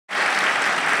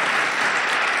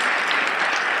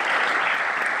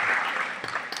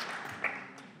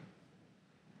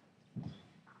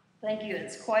Thank you.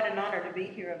 It's quite an honor to be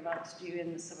here amongst you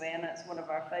in the Savannah. It's one of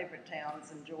our favorite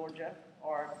towns in Georgia,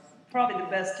 or probably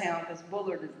the best town, because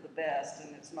Bullard is the best,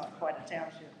 and it's not quite a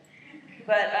township.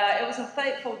 But it was a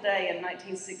fateful day in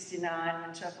 1969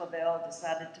 when Chuck Leavell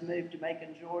decided to move to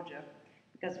Macon, Georgia,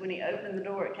 because when he opened the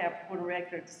door at Capricorn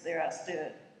Records, there I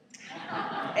stood.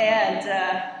 And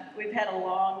we've had a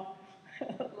long,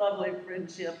 lovely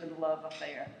friendship and love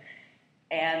affair.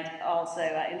 And also,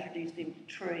 I introduced him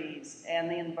to trees and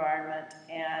the environment,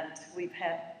 and we've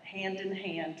had hand in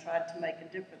hand tried to make a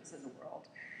difference in the world.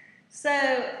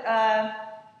 So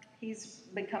he's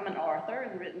become an author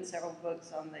and written several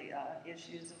books on the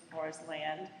issues of forest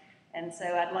land. And so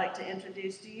I'd like to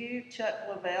introduce to you Chuck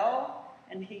Leavell,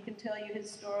 and he can tell you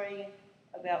his story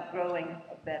about growing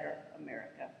a better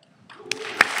America.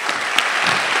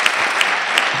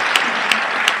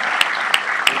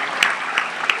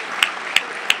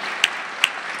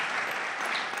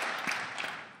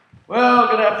 Well,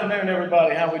 good afternoon,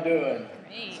 everybody. How we doing?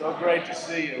 Great. So great to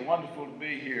see you. Wonderful to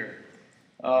be here.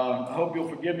 I hope you'll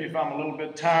forgive me if I'm a little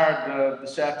bit tired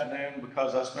this afternoon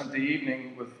because I spent the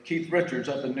evening with Keith Richards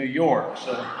up in New York.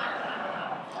 So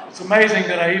it's amazing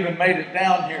that I even made it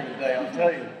down here today, I'll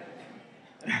tell you.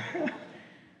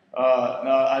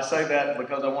 No, I say that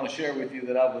because I want to share with you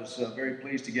that I was very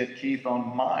pleased to get Keith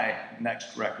on my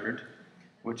next record,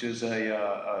 which is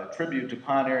a tribute to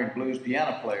pioneering blues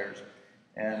piano players.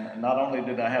 And not only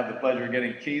did I have the pleasure of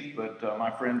getting Keith, but my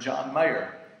friend John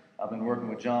Mayer. I've been working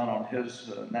with John on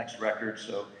his next record,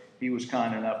 so he was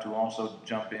kind enough to also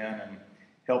jump in and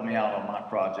help me out on my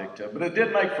project. But it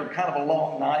did make for kind of a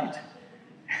long night,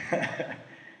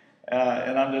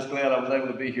 and I'm just glad I was able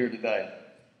to be here today.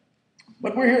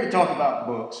 But we're here to talk about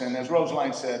books, and as Rose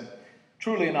Lane said,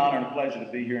 truly an honor and a pleasure to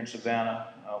be here in Savannah,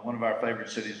 one of our favorite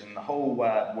cities in the whole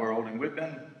wide world, and we've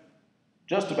been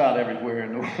just about everywhere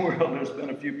in the world. There's been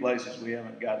a few places we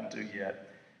haven't gotten to yet.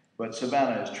 But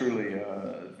Savannah is truly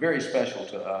very special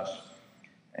to us.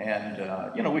 And,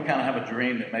 you know, we kind of have a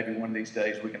dream that maybe one of these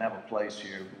days we can have a place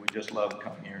here. We just love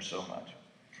coming here so much.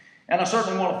 And I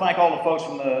certainly want to thank all the folks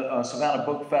from the Savannah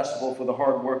Book Festival for the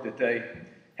hard work that they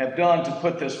have done to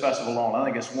put this festival on. I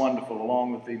think it's wonderful,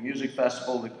 along with the music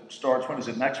festival that starts, when is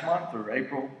it, next month or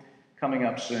April? Coming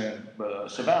up soon. But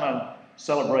Savannah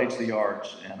celebrates the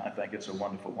arts, and I think it's a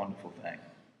wonderful, wonderful thing.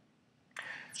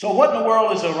 So what in the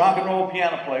world is a rock and roll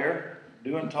piano player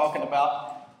doing talking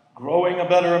about growing a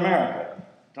better America,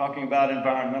 talking about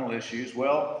environmental issues?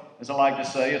 Well, as I like to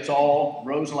say, it's all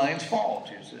Rose Lane's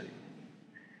fault, you see.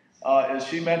 As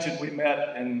she mentioned, we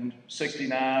met in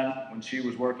 '69 when she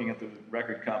was working at the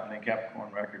record company,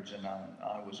 Capricorn Records, and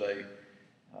I was a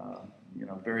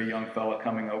very young fella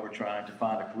coming over trying to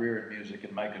find a career in music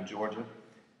in Macon, Georgia,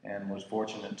 and was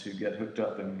fortunate to get hooked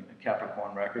up in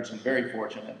Capricorn Records, and very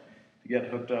fortunate to get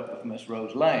hooked up with Miss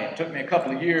Rose Lane. It took me a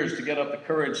couple of years to get up the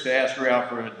courage to ask her out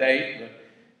for a date,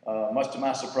 but much to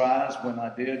my surprise, when I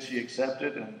did, she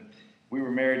accepted, and we were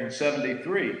married in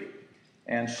 '73.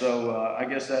 And so I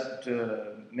guess that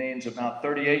means about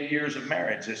 38 years of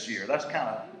marriage this year. That's kind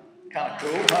of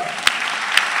cool, huh?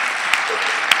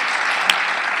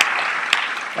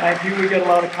 Thank you. We get a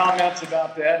lot of comments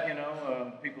about that. You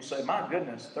know, people say, "My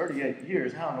goodness, 38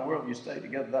 years. How in the world you stay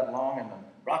together that long in the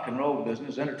rock and roll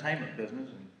business, entertainment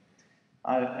business?"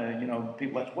 And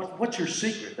people ask, "What's your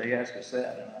secret?" They ask us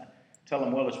that, and I tell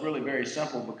them, "Well, it's really very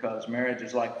simple because marriage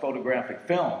is like photographic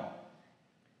film.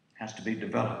 It has to be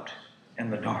developed in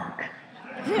the dark."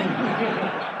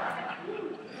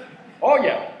 Oh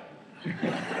yeah.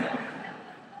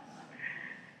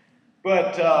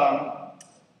 But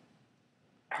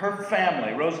her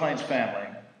family, Rose Lane's family,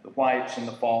 the Whites and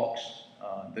the Falks,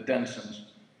 the Densons,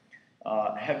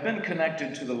 have been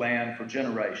connected to the land for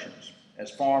generations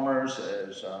as farmers,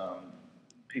 as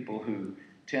people who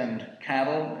tend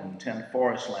cattle and tend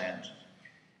forest lands.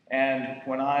 And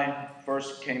when I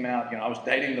first came out, I was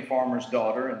dating the farmer's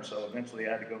daughter, and so eventually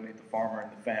I had to go meet the farmer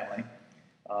and the family.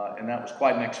 And that was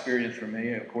quite an experience for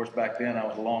me. Of course, back then I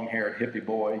was a long-haired hippie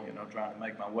boy, trying to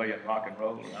make my way in rock and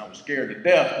roll, and I was scared to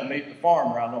death to meet the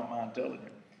farmer, I don't mind telling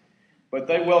you. But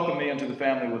they welcomed me into the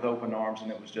family with open arms,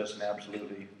 and it was just an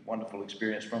absolutely wonderful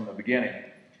experience from the beginning,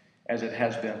 as it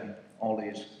has been all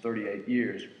these 38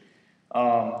 years.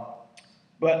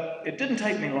 But it didn't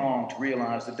take me long to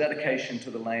realize the dedication to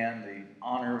the land, the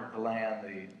honor of the land,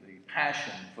 the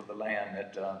passion for the land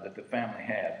that the family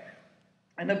had.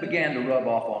 And it began to rub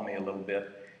off on me a little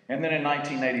bit. And then in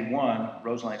 1981,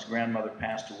 Rose Lane's grandmother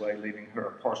passed away, leaving her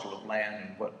a parcel of land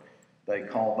in what they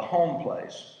called the home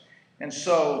place. And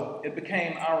so it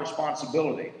became our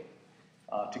responsibility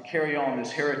to carry on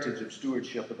this heritage of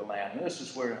stewardship of the land. And this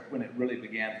is when it really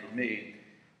began for me,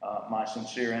 my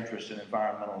sincere interest in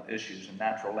environmental issues and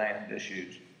natural land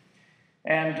issues.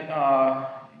 And,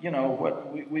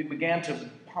 we began to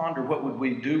ponder what would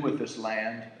we do with this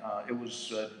land. It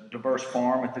was a diverse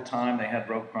farm at the time. They had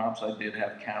row crops, they did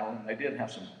have cattle, and they did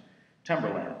have some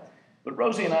timberland. But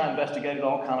Rosie and I investigated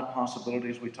all kinds of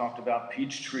possibilities. We talked about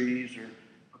peach trees or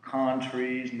pecan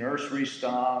trees, nursery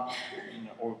stock,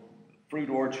 or fruit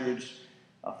orchards.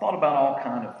 I thought about all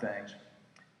kinds of things.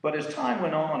 But as time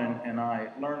went on and I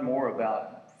learned more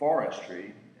about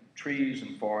forestry, trees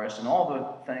and forests, and all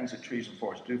the things that trees and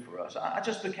forests do for us, I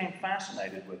just became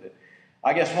fascinated with it.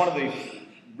 I guess one of the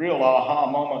real aha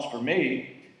moments for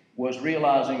me was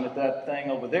realizing that that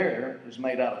thing over there is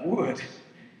made out of wood.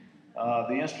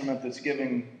 The instrument that's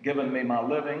given me my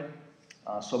living,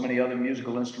 so many other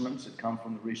musical instruments that come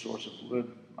from the resource of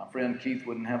wood. My friend Keith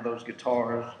wouldn't have those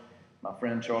guitars. My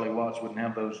friend Charlie Watts wouldn't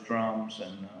have those drums,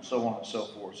 and so on and so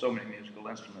forth. So many musical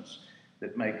instruments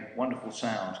that make wonderful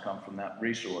sounds come from that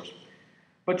resource.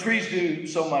 But trees do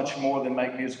so much more than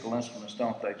make musical instruments,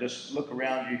 don't they? Just look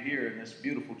around you here in this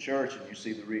beautiful church and you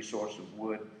see the resource of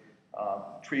wood.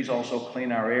 Trees also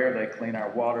clean our air, they clean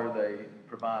our water, they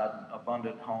provide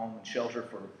abundant home and shelter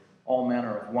for all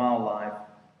manner of wildlife.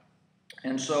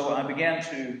 And so I began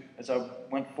to, as I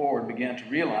went forward, began to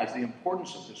realize the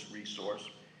importance of this resource.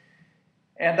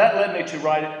 And that led me to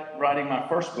writing my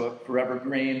first book, Forever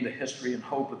Green, The History and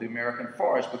Hope of the American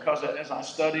Forest, because as I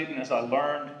studied and as I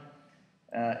learned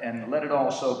and let it all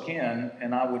soak in,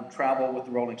 and I would travel with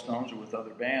the Rolling Stones or with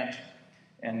other bands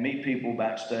and meet people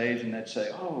backstage, and they'd say,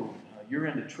 "Oh, you're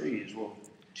into trees. Well,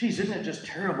 geez, isn't it just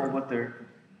terrible what they're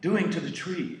doing to the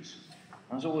trees?"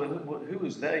 I said, "Well, who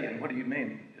is they, and what do you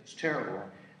mean it's terrible?"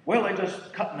 "Well, they're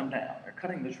just cutting them down. They're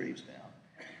cutting the trees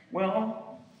down."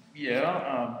 "Well,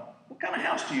 yeah, what kind of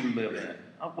house do you live in?"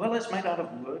 "Well, it's made out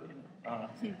of wood.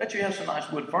 Bet you have some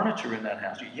nice wood furniture in that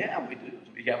house." "Yeah, we do."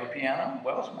 "Do you have a piano?"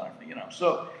 "Well, as a matter of fact,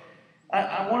 So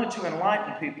I wanted to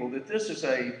enlighten people that this is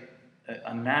a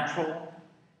natural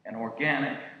and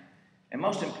organic, and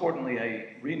most importantly,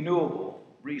 a renewable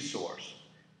resource.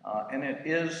 And it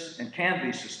is and can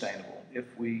be sustainable if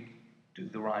we do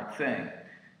the right thing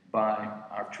by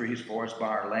our trees, forests, by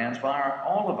our lands, by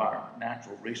all of our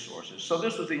natural resources. So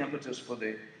this was the impetus for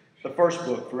the first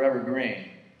book, Forever Green.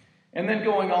 And then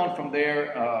going on from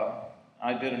there,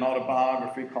 I did an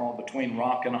autobiography called Between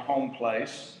Rock and a Home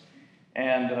Place.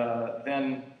 And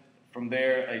then from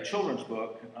there, a children's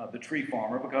book, The Tree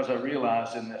Farmer, because I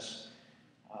realized in this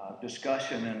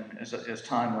discussion and as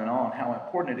time went on how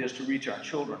important it is to reach our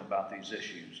children about these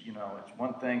issues. It's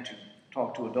one thing to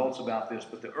talk to adults about this,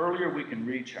 but the earlier we can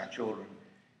reach our children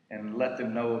and let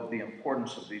them know the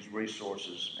importance of these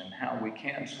resources and how we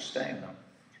can sustain them,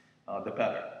 the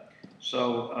better.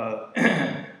 So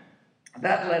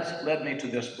that led me to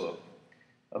this book,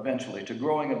 eventually, to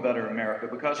Growing a Better America,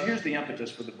 because here's the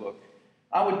impetus for the book.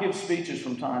 I would give speeches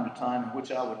from time to time in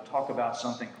which I would talk about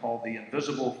something called the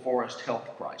invisible forest health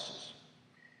crisis.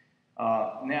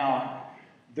 Now,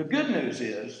 the good news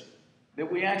is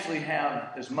that we actually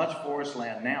have as much forest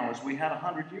land now as we had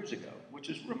 100 years ago, which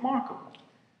is remarkable,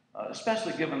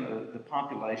 especially given the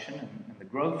population and the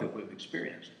growth that we've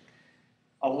experienced.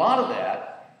 A lot of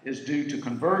that is due to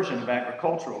conversion of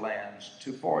agricultural lands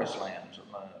to forest lands.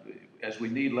 As we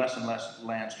need less and less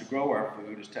lands to grow our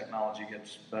food, as technology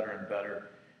gets better and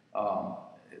better,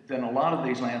 then a lot of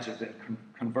these lands have been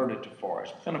converted to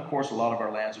forests. Then, of course, a lot of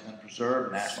our lands have been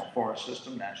preserved, national forest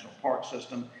system, national park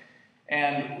system.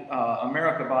 And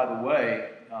America, by the way,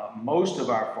 most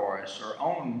of our forests are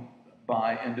owned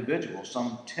by individuals.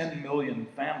 Some 10 million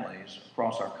families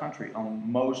across our country own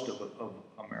most of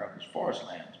America's forest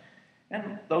lands.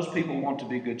 And those people want to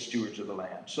be good stewards of the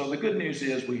land. So the good news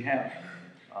is we have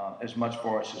as much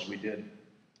forest as we did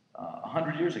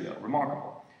 100 years ago.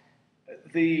 Remarkable.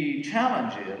 The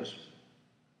challenge is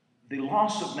the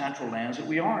loss of natural lands that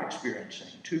we are experiencing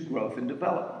to growth and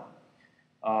development.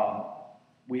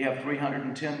 We have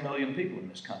 310 million people in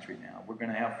this country now. We're going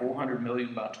to have 400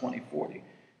 million by 2040.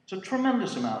 It's a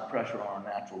tremendous amount of pressure on our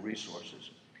natural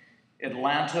resources.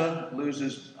 Atlanta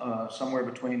loses somewhere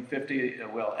between 80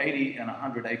 and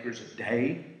 100 acres a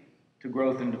day to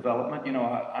growth and development.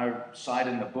 I cite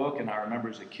in the book, and I remember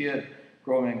as a kid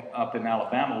growing up in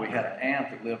Alabama, we had an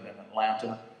aunt that lived in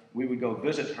Atlanta. We would go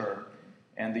visit her,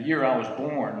 and the year I was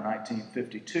born,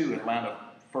 1952, Atlanta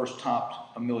first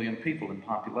topped 1 million people in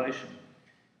population.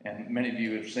 And many of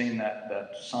you have seen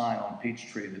that sign on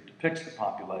Peachtree that depicts the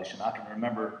population. I can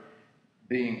remember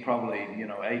being probably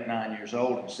 8, 9 years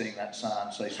old and seeing that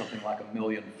sign say something like 1.4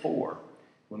 million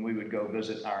when we would go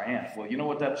visit our aunt. Well, you know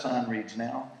what that sign reads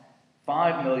now?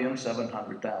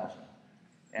 5,700,000.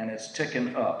 and it's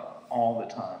ticking up all the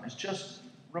time. It's just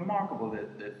remarkable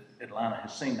that Atlanta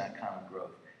has seen that kind of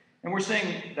growth. And we're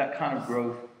seeing that kind of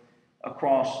growth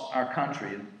across our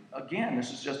country. And again,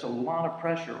 this is just a lot of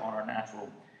pressure on our natural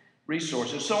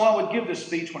resources. So I would give this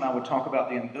speech when I would talk about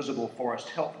the invisible forest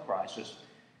health crisis.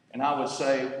 And I would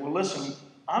say, well, listen,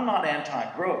 I'm not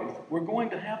anti-growth. We're going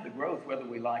to have the growth whether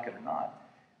we like it or not.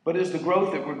 But is the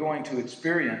growth that we're going to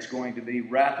experience going to be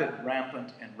rapid,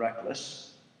 rampant, and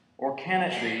reckless? Or can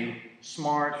it be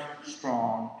smart,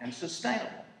 strong, and sustainable?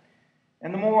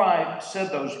 And the more I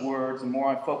said those words, the more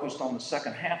I focused on the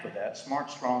second half of that, smart,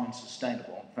 strong, and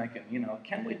sustainable, thinking, you know,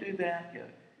 can we do that? Yeah.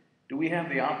 Do we have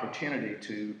the opportunity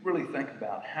to really think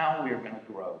about how we are going to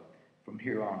grow from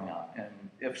here on out?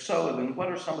 And if so, then what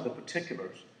are some of the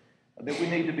particulars that we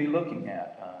need to be looking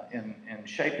at in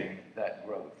shaping that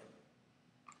growth?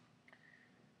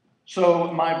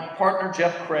 So my partner,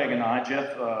 Jeff Craig, and I,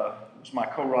 Jeff was my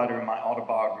co-writer in my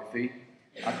autobiography.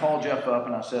 I called Jeff up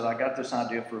and I said, I got this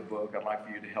idea for a book. I'd like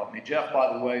for you to help me. Jeff,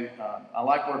 by the way, I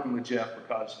like working with Jeff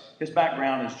because his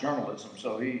background is journalism.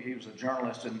 So he was a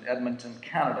journalist in Edmonton,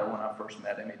 Canada when I first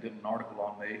met him. He did an article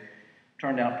on me.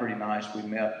 Turned out pretty nice. We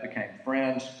met, became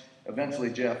friends.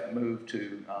 Eventually, Jeff moved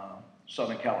to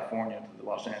Southern California, to the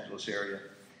Los Angeles area,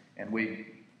 and we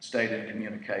stayed in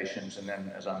communications. And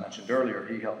then, as I mentioned earlier,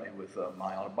 he helped me with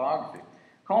my autobiography.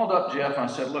 Called up Jeff and I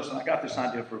said, listen, I got this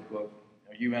idea for a book.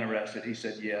 Are you interested? He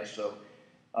said yes. So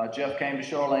Jeff came to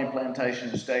Shoreline Plantation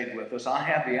and stayed with us. I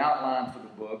had the outline for the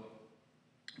book,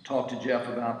 talked to Jeff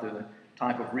about the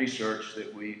type of research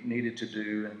that we needed to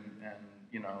do and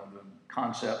you know, the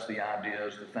concepts, the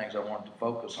ideas, the things I wanted to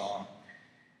focus on.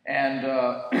 And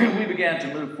we began to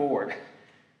move forward.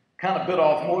 Kind of bit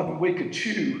off more than we could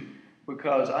chew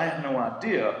because I had no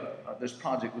idea this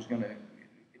project was going to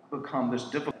become this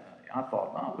difficult. I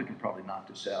thought, oh, we can probably knock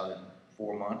this out in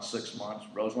 4 months, 6 months.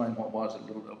 Roseland, what was it?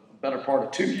 A better part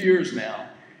of 2 years now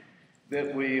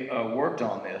that we worked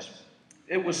on this.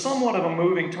 It was somewhat of a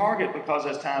moving target because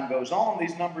as time goes on,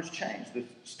 these numbers change, the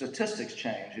statistics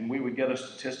change, and we would get a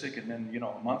statistic, and then, you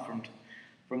know, a month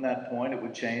from that point, it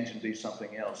would change and be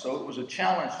something else. So it was a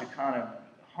challenge to kind of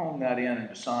hone that in and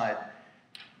decide.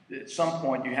 At some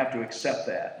point, you have to accept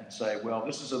that and say, well,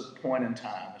 this is a point in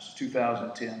time. This is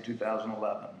 2010,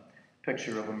 2011,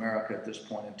 picture of America at this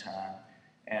point in time.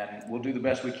 And we'll do the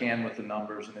best we can with the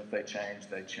numbers, and if they change,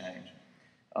 they change.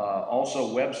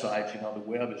 Also, websites, you know, the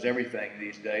web is everything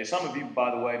these days. Some of you,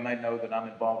 by the way, may know that I'm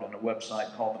involved in a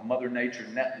website called the Mother Nature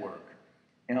Network,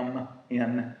 MNN.com.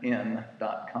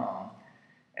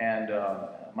 And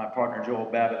my partner, Joel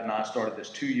Babbitt, and I started this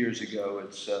 2 years ago.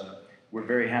 We're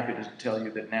very happy to tell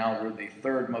you that now we're the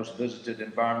third most visited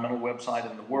environmental website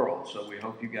in the world. So we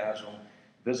hope you guys will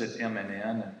visit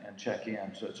MNN and check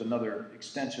in. So it's another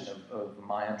extension of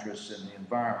my interest in the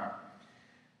environment.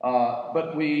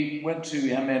 But we went to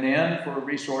MNN for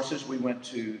resources. We went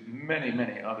to many,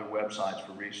 many other websites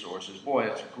for resources. Boy,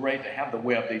 it's great to have the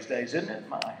web these days, isn't it?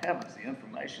 My heavens, the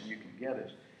information you can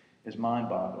get is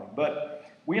mind-boggling. But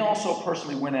we also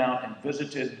personally went out and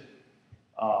visited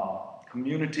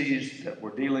communities that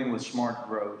were dealing with smart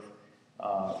growth.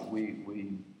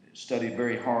 We studied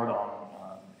very hard on,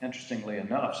 interestingly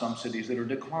enough, some cities that are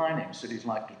declining, cities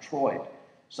like Detroit,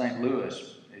 St.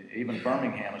 Louis, even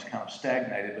Birmingham is kind of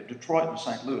stagnated, but Detroit and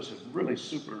St. Louis have really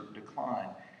super declined.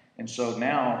 And so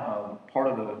now, part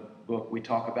of the book, we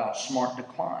talk about smart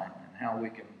decline and how we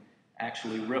can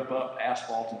actually rip up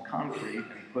asphalt and concrete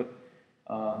and put,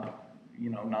 you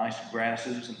know, nice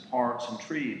grasses and parks and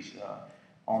trees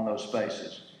on those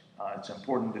spaces. It's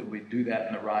important that we do that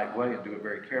in the right way and do it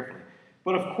very carefully.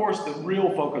 But of course, the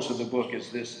real focus of the book is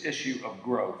this issue of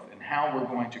growth and how we're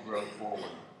going to grow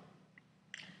forward.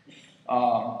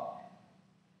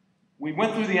 We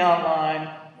went through the outline.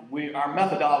 Our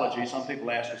methodology, some people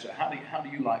ask us, how do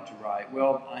you like to write?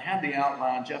 Well, I had the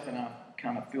outline. Jeff and I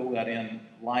kind of filled that in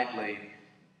lightly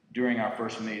during our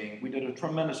first meeting. We did a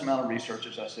tremendous amount of research,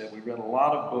 as I said. We read a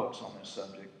lot of books on this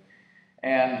subject.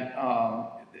 And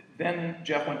then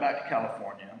Jeff went back to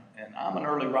California, and I'm an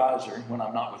early riser when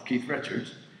I'm not with Keith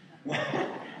Richards.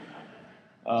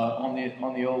 On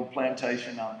the old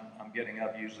plantation, I'm getting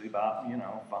up usually about,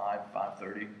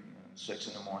 5:30, 6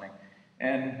 in the morning,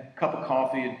 and a cup of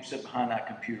coffee and sit behind that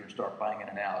computer and start banging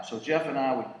it out. So Jeff and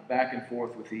I would back and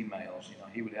forth with emails.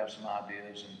 He would have some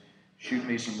ideas and shoot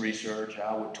me some research.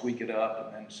 I would tweak it up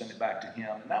and then send it back to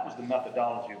him. And that was the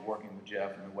methodology of working with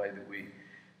Jeff and the way that we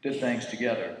did things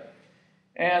together.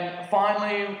 And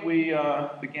finally, we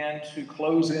began to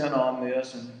close in on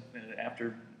this, and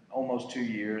after almost 2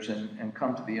 years, and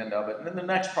come to the end of it. And then the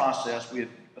next process, we had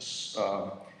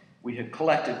we had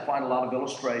collected quite a lot of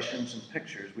illustrations and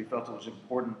pictures. We felt it was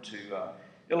important to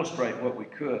illustrate what we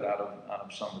could out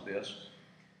of some of this.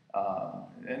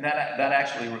 And that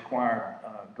actually required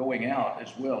going out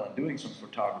as well and doing some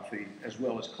photography, as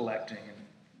well as collecting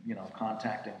and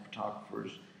contacting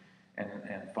photographers and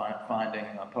finding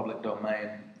public domain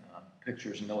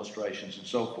pictures and illustrations and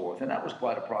so forth. And that was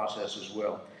quite a process as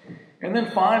well. And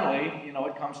then finally,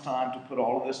 it comes time to put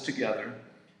all of this together.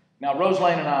 Now, Rose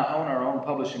Lane and I own our own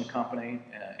publishing company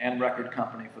and record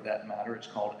company for that matter. It's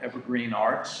called Evergreen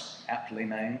Arts, aptly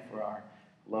named for our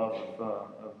love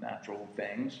of natural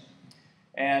things.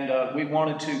 And we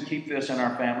wanted to keep this in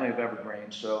our family of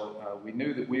evergreens, so we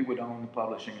knew that we would own the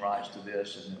publishing rights to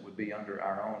this and it would be under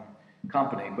our own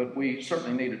company. But we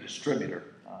certainly need a distributor.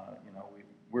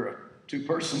 We're a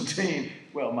two-person team.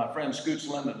 Well, my friend Scoots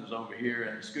Linden is over here,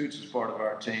 and Scoots is part of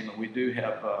our team, and we do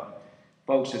have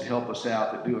folks that help us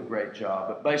out that do a great job.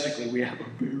 But basically, we have a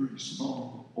very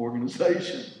small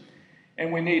organization,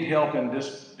 and we need help in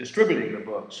distributing the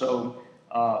book. So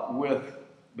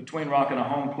between Rock and a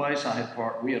Home Place,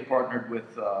 we had partnered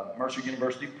with Mercer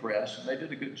University Press, and they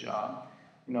did a good job.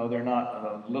 They're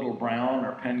not Little Brown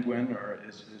or Penguin or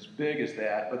as big as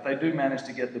that, but they do manage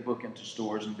to get the book into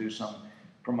stores and do some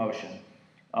promotion.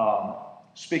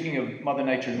 Speaking of Mother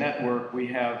Nature Network, we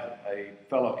have a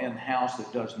fellow in-house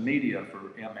that does media for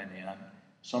MNN,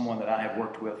 someone that I have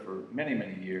worked with for many,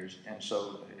 many years, and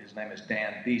so his name is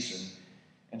Dan Beeson.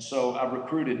 And so I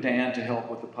recruited Dan to help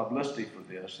with the publicity for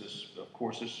this. Of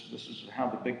course, this is how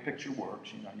the big picture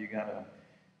works. You got to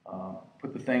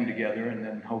put the thing together and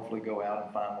then hopefully go out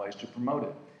and find ways to promote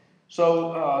it.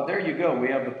 So there you go. We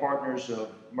have the partners of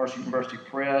Mercer University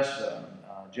Press,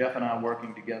 Jeff and I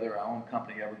working together, our own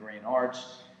company, Evergreen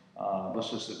Arts,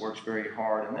 that works very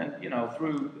hard. And then,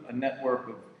 through a network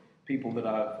of people that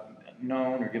I've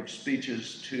known or give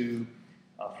speeches to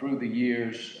through the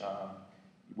years,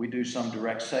 we do some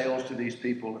direct sales to these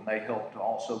people, and they help to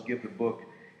also give the book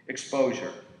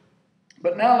exposure.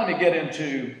 But now let me get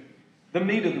into the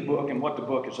meat of the book and what the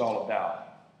book is all about.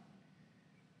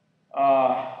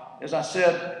 As I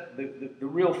said, the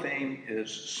real theme is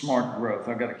smart growth.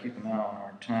 I've got to keep an eye on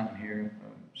our time here.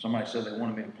 Somebody said they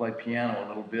wanted me to play piano a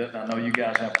little bit, and I know you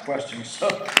guys have questions, so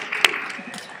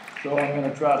I'm going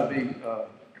to try to be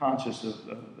conscious of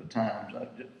the times.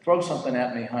 Throw something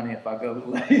at me, honey, if I go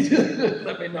late.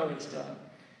 Let me know it's time.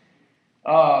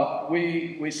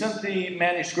 We sent the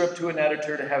manuscript to an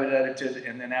editor to have it edited,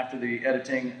 and then after the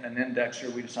editing, an indexer.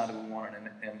 We decided we wanted an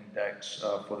index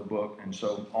for the book, and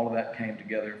so all of that came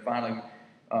together. Finally,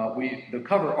 the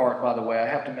cover art, by the way, I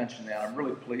have to mention that. I'm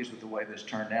really pleased with the way this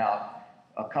turned out.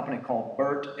 A company called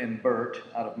Burt and Burt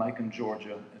out of Macon,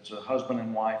 Georgia. It's a husband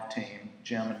and wife team,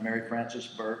 Jim and Mary Frances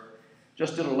Burt.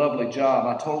 Just did a lovely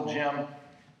job. I told Jim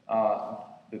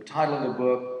the title of the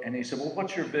book, and he said, well,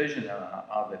 what's your vision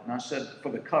of it? And I said,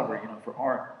 for the cover, for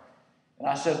art. And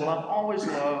I said, well, I've always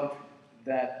loved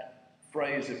that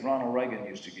phrase that Ronald Reagan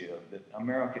used to give, that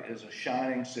America is a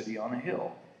shining city on a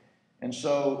hill. And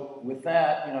so with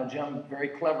that, Jim very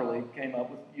cleverly came up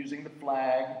with using the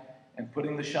flag and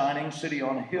putting the shining city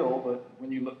on a hill, but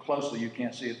when you look closely, you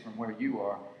can't see it from where you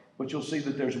are. But you'll see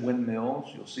that there's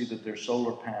windmills, you'll see that there's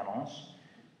solar panels,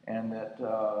 and that,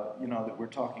 that we're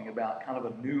talking about kind of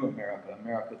a new America,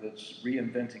 America that's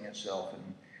reinventing itself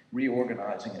and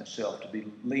reorganizing itself to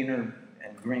be leaner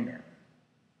and greener.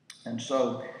 And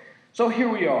so here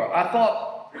we are. I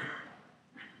thought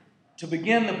to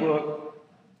begin the book,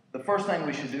 the first thing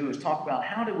we should do is talk about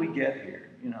how did we get here?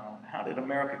 How did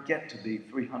America get to be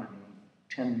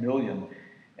 310 million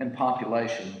in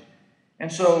population? And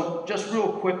so just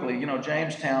real quickly,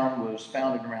 Jamestown was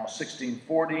founded around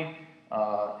 1640,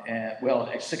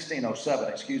 1607,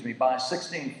 excuse me. By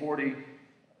 1640,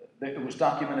 it was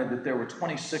documented that there were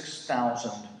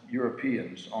 26,000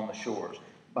 Europeans on the shores.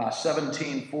 By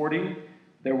 1740,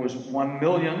 there was 1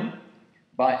 million.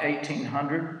 By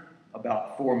 1800,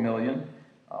 about 4 million.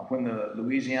 When the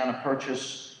Louisiana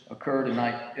Purchase occurred in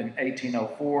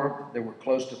 1804, there were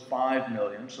close to 5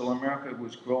 million. So America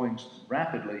was growing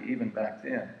rapidly even back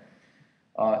then.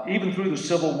 Even through the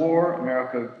Civil War,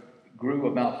 America grew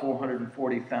about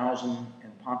 440,000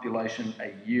 in population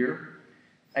a year.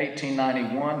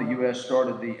 1891, the U.S.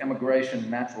 started the Immigration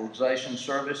and Naturalization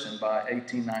Service, and by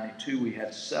 1892, we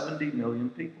had 70 million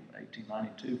people.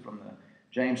 1892, from the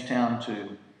Jamestown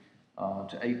to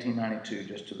 1892,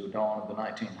 just to the dawn of the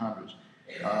 1900s.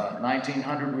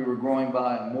 1900, we were growing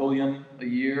by 1 million a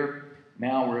year.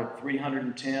 Now we're at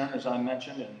 310, as I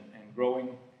mentioned, and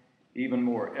growing even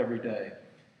more every day.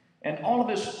 And all of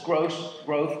this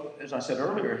growth, as I said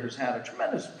earlier, has had a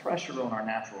tremendous pressure on our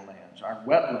natural lands, our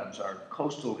wetlands, our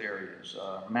coastal areas,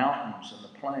 mountains and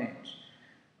the plains.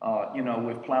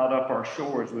 We've plowed up our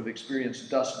shores. We've experienced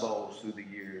dust bowls through the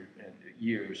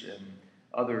years and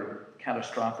other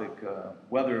catastrophic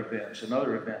weather events and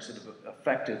other events that have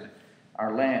affected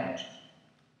our lands.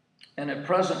 And at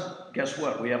present, guess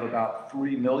what? We have about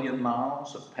 3 million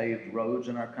miles of paved roads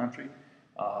in our country.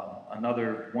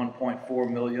 Another 1.4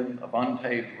 million of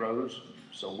unpaved roads,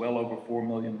 so well over 4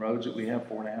 million roads that we have,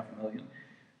 4.5 million.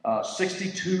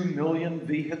 62 million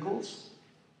vehicles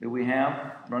that we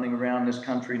have running around this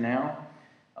country now.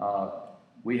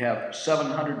 We have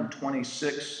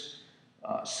 726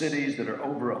 cities that are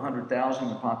over 100,000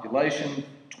 in population,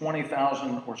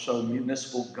 20,000 or so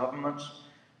municipal governments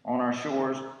on our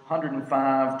shores,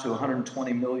 105 to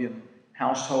 120 million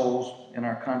households in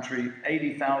our country,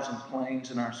 80,000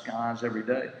 planes in our skies every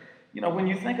day. When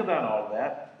you think about all of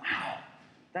that, wow,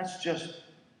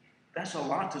 that's a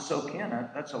lot to soak in.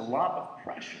 That's a lot of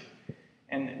pressure.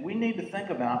 And we need to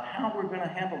think about how we're going to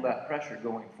handle that pressure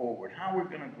going forward, how we're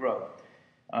going to grow.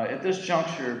 At this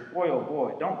juncture, boy, oh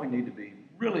boy, don't we need to be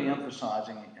really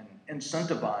emphasizing and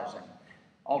incentivizing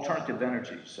alternative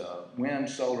energies. Wind,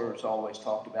 solar is always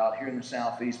talked about. Here in the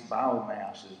Southeast,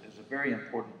 biomass is a very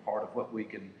important part of what we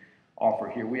can offer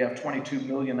here. We have 22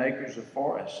 million acres of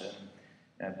forest,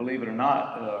 and believe it or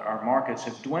not, our markets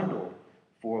have dwindled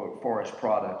for forest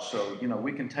products. So,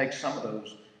 we can take some of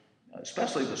those,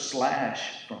 especially the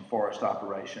slash from forest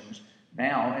operations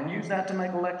now, and use that to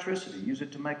make electricity, use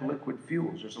it to make liquid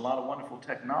fuels. There's a lot of wonderful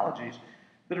technologies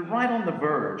that are right on the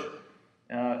verge.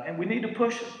 And we need to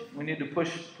push them. We need to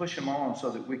push them on so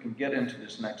that we can get into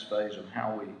this next phase of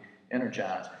how we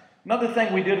energize. Another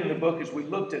thing we did in the book is we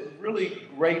looked at really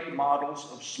great models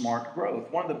of smart growth.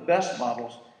 One of the best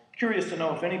models, curious to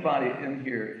know if anybody in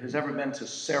here has ever been to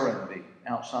Serenbe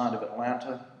outside of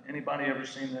Atlanta. Anybody ever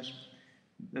seen this?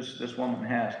 This woman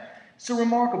has. It's a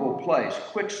remarkable place.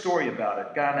 Quick story about it.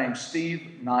 A guy named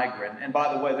Steve Nygren. And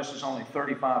by the way, this is only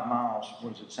 35 miles,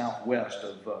 southwest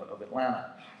of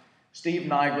Atlanta. Steve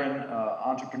Nygren,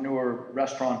 entrepreneur,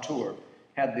 restaurateur,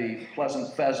 had the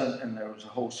Pleasant Pheasant, and there was a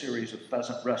whole series of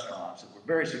pheasant restaurants that were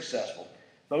very successful.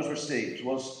 Those were Steve's.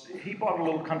 Well, he bought a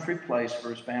little country place for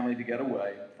his family to get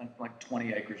away, I think like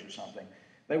 20 acres or something.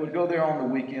 They would go there on the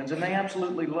weekends, and they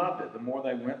absolutely loved it. The more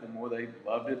they went, the more they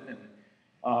loved it. And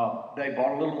they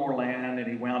bought a little more land, and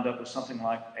he wound up with something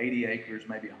like 80 acres,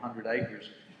 maybe 100 acres.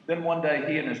 Then one day,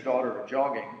 he and his daughter are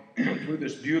jogging through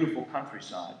this beautiful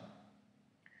countryside.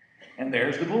 And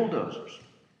there's the bulldozers.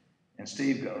 And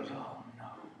Steve goes, oh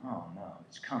no,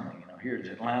 it's coming. Here's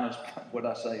Atlanta's,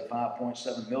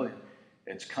 5.7 million.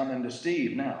 It's coming to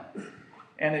Steve now.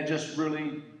 And it just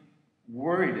really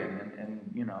worried him and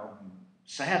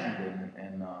saddened him.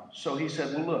 And so he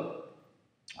said, well, look,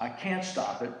 I can't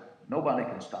stop it. Nobody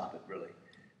can stop it, really.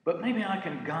 But maybe I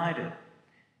can guide it.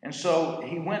 And so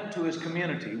he went to his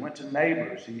community. He went to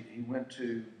neighbors. He went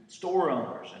to store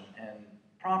owners and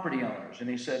property owners, and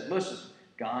he said, listen,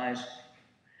 guys,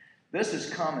 this is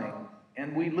coming,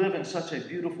 and we live in such a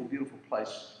beautiful, beautiful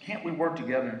place. Can't we work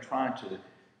together and try to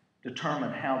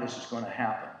determine how this is going to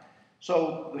happen?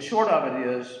 So the short of it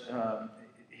is,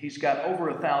 he's got over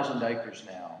 1,000 acres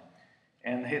now,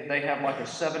 and they have like a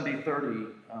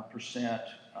 70-30%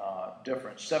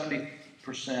 difference.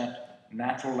 70%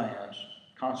 natural lands,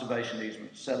 conservation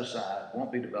easements set aside,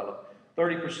 won't be developed,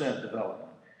 30% development.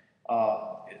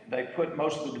 They put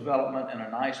most of the development in a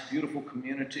nice, beautiful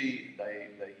community. They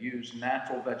use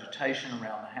natural vegetation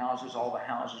around the houses. All the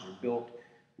houses are built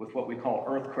with what we call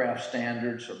earthcraft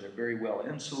standards, so they're very well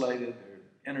insulated. They're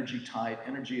energy tight,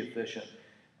 energy efficient.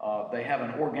 They have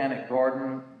an organic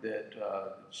garden that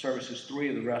services 3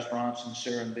 of the restaurants in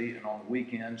Serenbe, and on the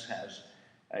weekends has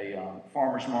a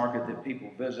farmer's market that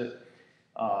people visit.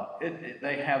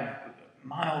 They have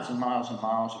miles and miles and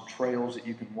miles of trails that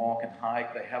you can walk and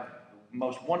hike. They have the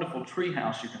most wonderful tree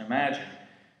house you can imagine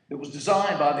that was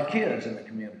designed by the kids in the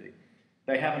community.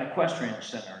 They have an equestrian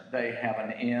center. They have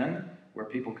an inn where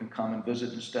people can come and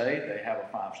visit and stay. They have a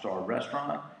 5-star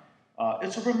restaurant.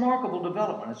 It's a remarkable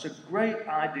development. It's a great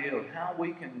idea of how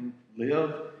we can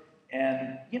live.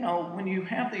 And, when you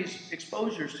have these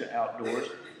exposures to outdoors,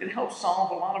 it helps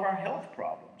solve a lot of our health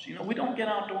problems. We don't get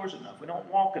outdoors enough. We don't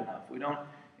walk enough. We don't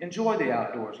enjoy the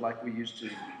outdoors like we used to.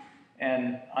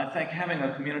 And I think having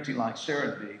a community like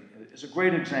Serenbe is a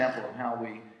great example of how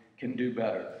we can do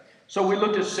better. So we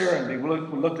looked at Serenbe.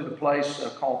 We looked at a place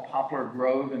called Poplar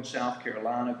Grove in South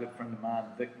Carolina. A good friend of mine,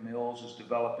 Vic Mills, is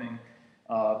developing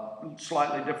a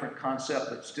slightly different concept,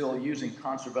 but still using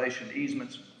conservation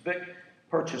easements. Vic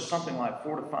purchased something like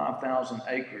 4,000 to 5,000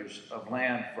 acres of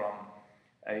land from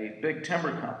a big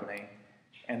timber company,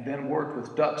 and then worked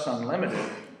with Ducks Unlimited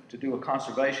to do a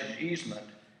conservation easement.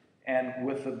 And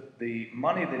with the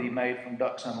money that he made from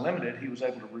Ducks Unlimited, he was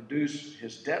able to reduce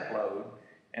his debt load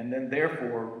and then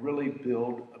therefore really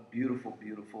build a beautiful,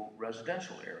 beautiful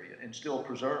residential area and still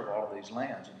preserve all of these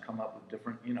lands and come up with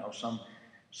different, you know, some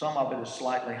of it is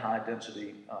slightly high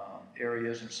density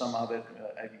areas, and some of it,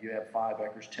 you have 5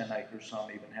 acres, 10 acres, some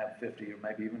even have 50 or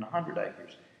maybe even 100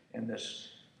 acres in this,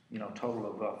 you know, total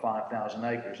of 5,000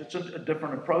 acres. It's a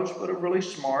different approach, but a really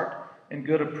smart and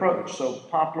good approach. So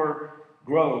Poplar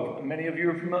Grove, many of you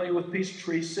are familiar with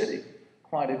Peachtree City,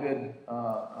 quite a good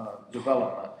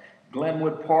development.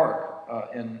 Glenwood Park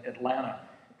in Atlanta,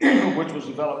 which was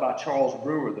developed by Charles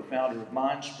Brewer, the founder of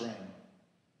Mine Spring.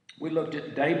 We looked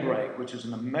at Daybreak, which is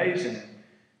an amazing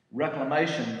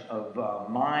reclamation of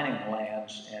mining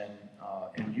lands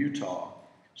in Utah,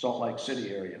 Salt Lake City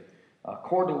area.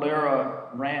 Cordillera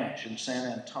Ranch in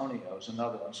San Antonio is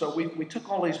another one. So we took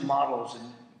all these models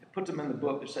and put them in the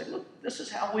book to say, look, this is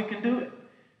how we can do it.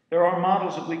 There are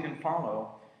models that we can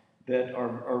follow that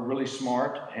are really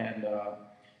smart and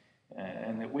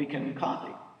that we can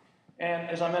copy. And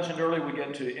as I mentioned earlier, we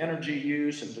get to energy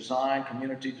use and design,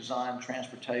 community design,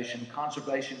 transportation,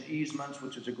 conservation easements,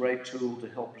 which is a great tool to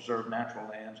help preserve natural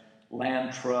lands,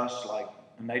 land trusts like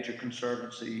the Nature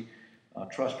Conservancy,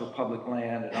 Trust for Public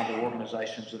Land, and other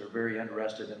organizations that are very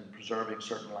interested in preserving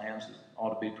certain lands that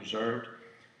ought to be preserved.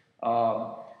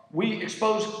 We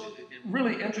expose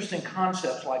really interesting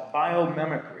concepts like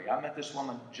biomimicry. I met this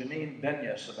woman, Janine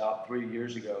Benyus, about 3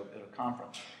 years ago at a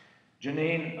conference.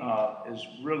 Janine is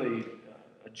really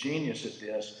a genius at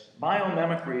this.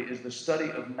 Biomimicry is the study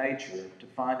of nature to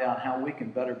find out how we can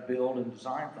better build and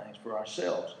design things for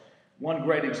ourselves. One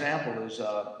great example is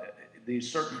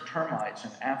these certain termites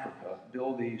in Africa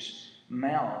build these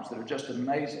mounds that are just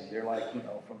amazing. They're like, you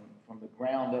know, from the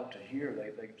ground up to here,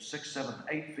 they're 6, 7,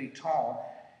 8 feet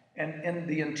tall. And in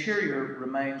the interior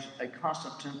remains a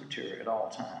constant temperature at all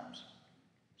times.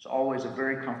 It's always a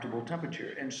very comfortable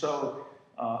temperature. And so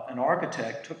an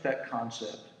architect took that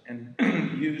concept and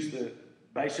used the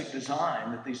basic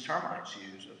design that these termites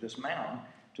use of this mound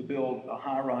to build a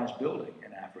high-rise building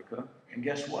in Africa. And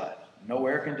guess what? No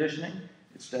air conditioning.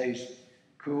 It stays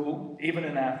cool, even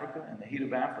in Africa, in the heat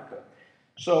of Africa.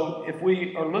 So if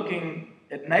we are looking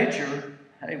at nature,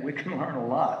 hey, we can learn a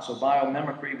lot. So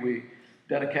biomimicry, we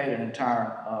dedicate an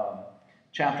entire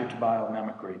chapter to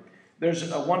biomimicry.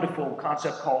 There's a wonderful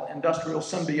concept called industrial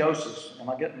symbiosis. Am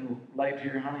I getting late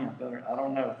here, honey? I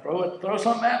don't know. Throw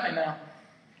something at me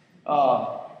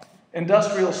now.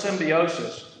 Industrial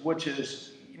symbiosis, which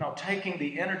is, you know, taking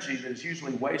the energy that is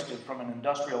usually wasted from an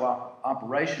industrial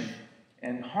operation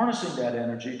and harnessing that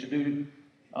energy to do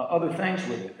other things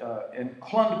with it. In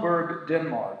Klundberg,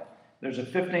 Denmark, there's a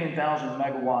 15,000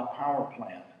 megawatt power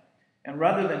plant. And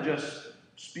rather than just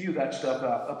spew that stuff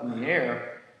out up in the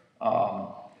air,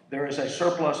 there is a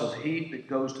surplus of heat that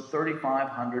goes to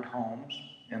 3,500 homes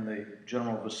in the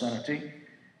general vicinity,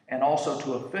 and also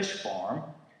to a fish farm.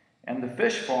 And the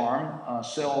fish farm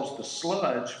sells the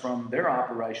sludge from their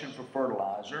operation for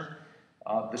fertilizer.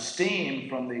 The steam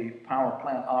from the power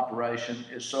plant operation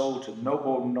is sold to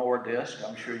Novo Nordisk.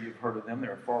 I'm sure you've heard of them.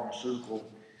 They're a pharmaceutical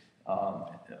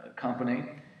company.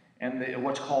 And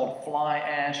what's called fly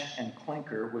ash and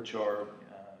clinker, which are,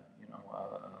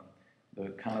 the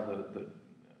kind of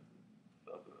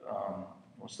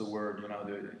what's the word? You know,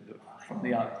 from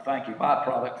the thank you,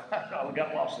 byproduct. I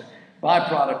got lost there.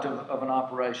 Byproduct of an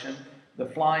operation. The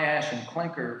fly ash and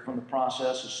clinker from the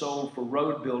process is sold for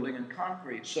road building and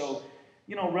concrete. So,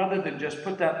 you know, rather than just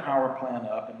put that power plant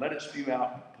up and let it spew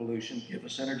out pollution, give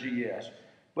us energy, yes,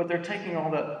 but they're taking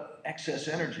all that excess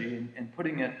energy and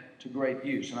putting it to great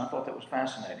use, and I thought that was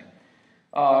fascinating.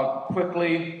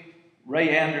 Quickly,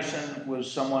 Ray Anderson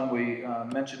was someone we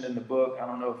mentioned in the book. I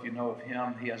don't know if you know of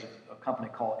him. He has a company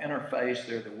called Interface.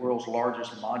 They're the world's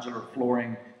largest modular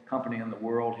flooring company in the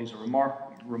world. He's a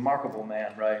remarkable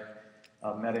man, Ray.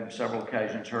 I've met him several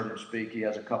occasions, heard him speak. He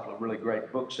has a couple of really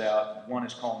great books out. One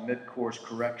is called Mid-Course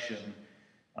Correction,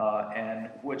 and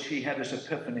which he had this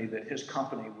epiphany that his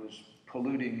company was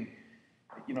polluting,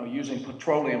 you know, using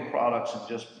petroleum products and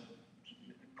just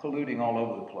polluting all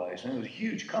over the place. And it was a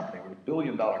huge company, it was $1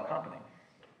 billion company.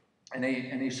 And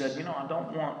he said, you know, I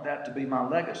don't want that to be my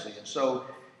legacy. And so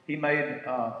he made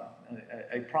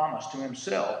a promise to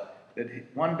himself that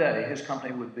one day his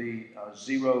company would be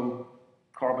zero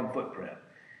carbon footprint.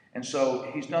 And so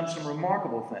he's done some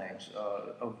remarkable things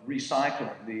of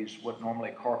recycling these, what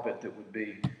normally carpet that would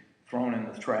be thrown in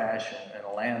the trash in a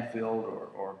landfill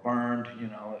or burned, you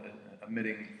know,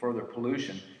 emitting further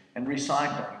pollution, and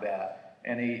recycling that.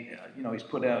 And he's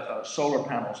put out solar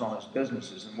panels on his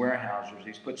businesses and warehouses.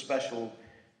 He's put special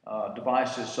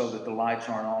devices so that the lights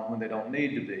aren't on when they don't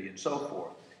need to be, and so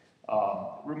forth.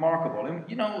 Remarkable. And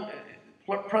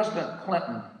President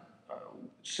Clinton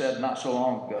said not so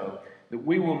long ago that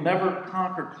we will never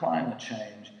conquer climate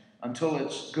change until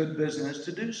it's good business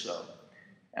to do so.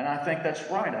 And I think that's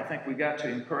right. I think we got to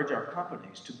encourage our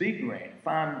companies to be green,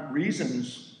 find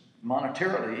reasons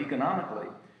monetarily, economically,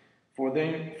 for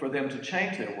them to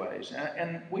change their ways.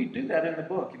 And we do that in the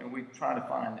book. We try to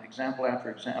find example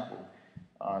after example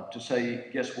to say,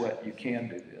 guess what, you can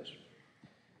do this.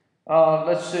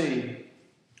 Let's see.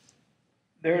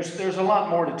 There's a lot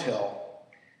more to tell,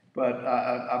 but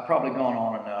I've probably gone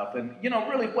on enough. And,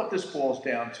 really what this boils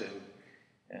down to,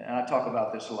 and I talk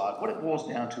about this a lot, what it boils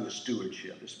down to is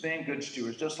stewardship. It's being good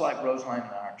stewards, just like Rosaline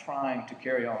and I are trying to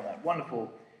carry on that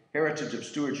wonderful heritage of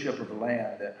stewardship of the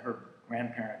land that her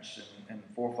grandparents and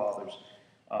forefathers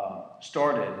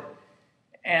started.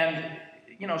 And,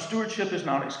 stewardship is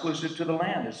not exclusive to the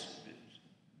land. It's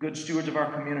good stewards of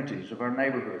our communities, of our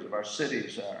neighborhoods, of our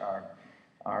cities,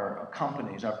 our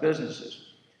companies, our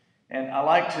businesses. And I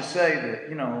like to say that,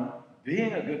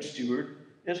 being a good steward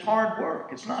is hard work.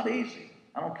 It's not easy.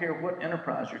 I don't care what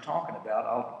enterprise you're talking about.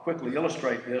 I'll quickly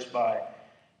illustrate this by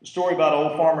the story about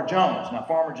old Farmer Jones. Now,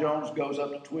 Farmer Jones goes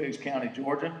up to Twiggs County,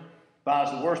 Georgia, buys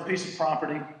the worst piece of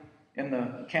property in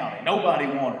the county. Nobody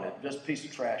wanted it, just a piece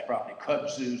of trash property,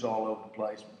 kudzus all over the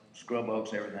place, scrub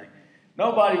oaks and everything.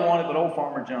 Nobody wanted it, but old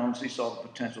Farmer Jones, he saw the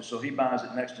potential, so he buys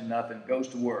it next to nothing, goes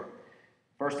to work.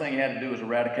 First thing he had to do was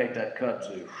eradicate that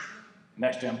kudzu.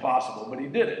 Next to impossible, but he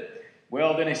did it.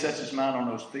 Well, then he sets his mind on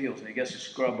those fields, and he gets his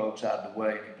scrub oaks out of the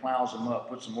way, and he plows them up,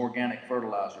 puts some organic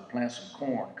fertilizer, plants some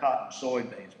corn, cotton,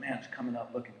 soybeans. Man, it's coming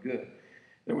up looking good.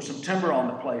 There was some timber on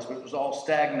the place, but it was all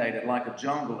stagnated like a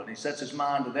jungle, and he sets his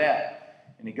mind to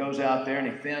that. And he goes out there, and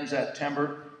he thins that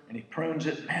timber, and he prunes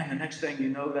it. Man, the next thing you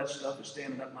know, that stuff is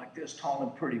standing up like this, tall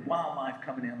and pretty, wildlife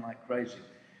coming in like crazy.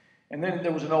 And then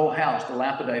there was an old house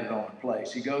dilapidated on the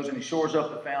place. He goes and he shores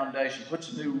up the foundation,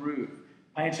 puts a new roof,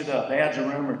 paints it up, adds a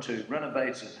room or two,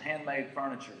 renovates it, handmade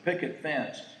furniture, picket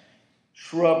fence,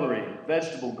 shrubbery,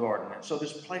 vegetable garden. And so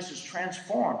this place is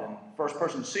transformed. And the first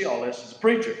person to see all this is the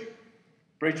preacher.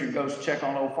 The preacher goes to check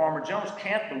on old Farmer Jones,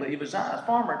 can't believe his eyes.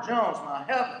 Farmer Jones, my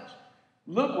heavens,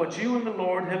 look what you and the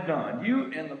Lord have done.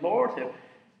 You and the Lord have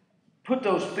put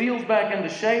those fields back into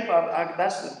shape.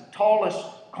 That's the tallest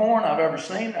corn I've ever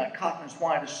seen. That cotton is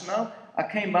white as snow. I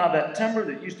came by that timber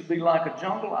that used to be like a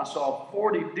jungle. I saw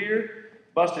 40 deer.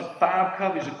 Busted 5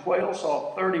 coveys of quail,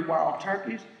 saw 30 wild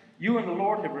turkeys. You and the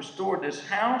Lord have restored this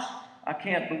house. I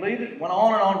can't believe it. Went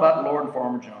on and on about the Lord and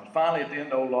Farmer Jones. Finally, at the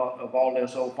end of all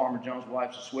this, old Farmer Jones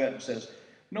wipes a sweat and says,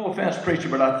 no offense, preacher,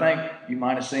 but I think you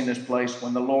might have seen this place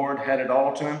when the Lord had it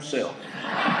all to himself.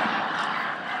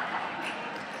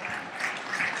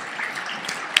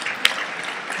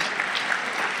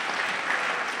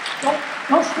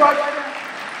 Don't strike like that.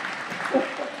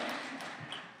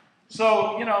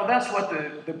 So, that's what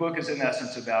the book is in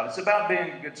essence about. It's about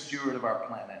being a good steward of our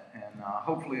planet, and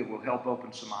hopefully it will help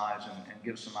open some eyes and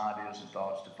give some ideas and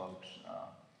thoughts to folks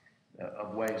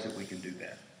of ways that we can do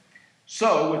that.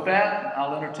 So, with that,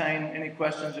 I'll entertain any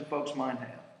questions that folks might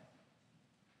have.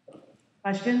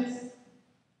 Questions?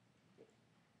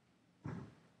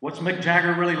 What's Mick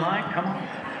Jagger really like? Come on.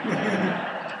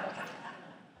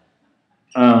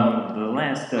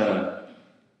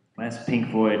 The last Pink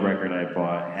Floyd record I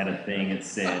bought had a thing that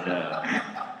said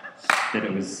that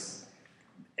it was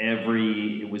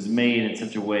made in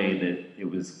such a way that it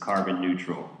was carbon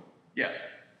neutral. Yeah.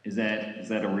 Is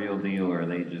that a real deal, or are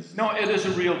they just? No, it is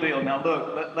a real deal. Now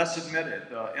look, let's admit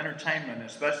it. Entertainment,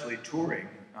 especially touring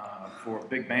for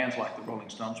big bands like the Rolling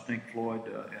Stones, Pink Floyd,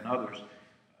 and others,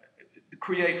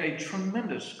 create a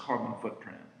tremendous carbon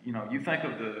footprint. You think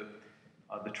of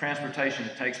the transportation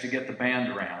it takes to get the band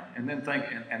around, and then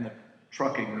and the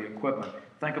trucking, the equipment.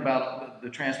 Think about the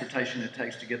transportation it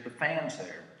takes to get the fans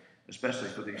there, especially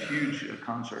for these huge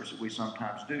concerts that we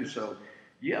sometimes do. So,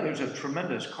 yeah, there's a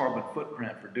tremendous carbon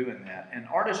footprint for doing that. And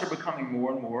artists are becoming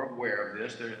more and more aware of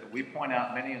this. We point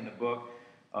out many in the book.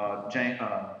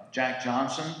 Jack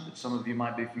Johnson, that some of you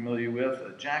might be familiar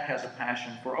with. Jack has a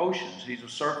passion for oceans. He's a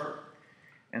surfer.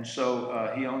 And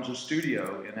so he owns a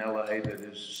studio in LA that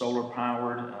is solar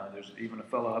powered. There's even a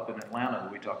fellow up in Atlanta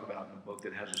that we talk about in the book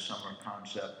that has a similar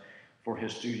concept for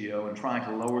his studio and trying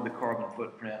to lower the carbon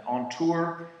footprint. On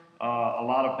tour, a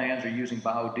lot of bands are using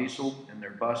biodiesel in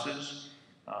their buses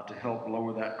to help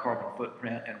lower that carbon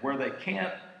footprint. And where they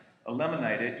can't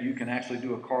eliminate it, you can actually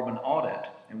do a carbon audit.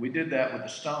 And we did that with the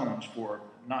Stones for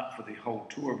not for the whole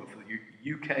tour, but for the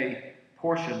UK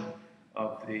portion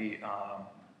of the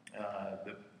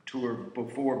tour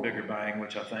before Bigger Bang,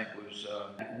 which I think was,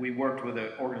 we worked with an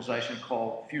organization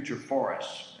called Future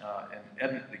Forests,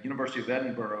 and the University of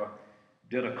Edinburgh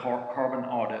did a carbon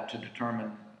audit to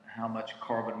determine how much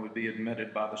carbon would be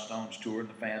emitted by the Stones tour and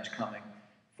the fans coming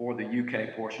for the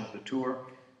UK portion of the tour.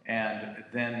 And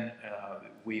then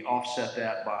we offset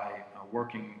that by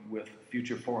working with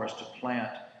Future Forests to plant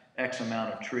X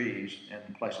amount of trees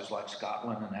in places like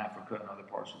Scotland and Africa and other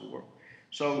parts of the world.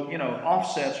 So, you know,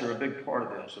 offsets are a big part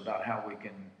of this, about how we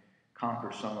can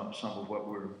conquer some of what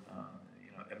we're,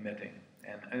 you know, emitting.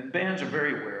 And bands are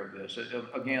very aware of this.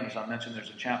 Again, as I mentioned, there's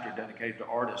a chapter dedicated to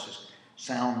artists.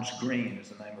 Sounds Green is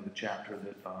the name of the chapter,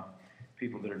 that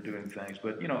people that are doing things.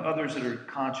 But, you know, others that are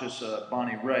conscious,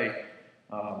 Bonnie Raitt,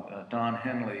 Don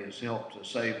Henley has helped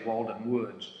save Walden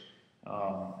Woods.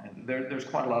 And there's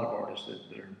quite a lot of artists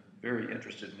that are very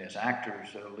interested in this.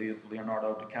 Actors,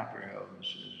 Leonardo DiCaprio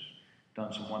has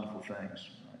done some wonderful things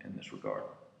in this regard.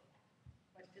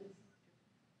 Questions?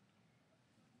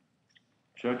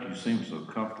 Chuck, you seem so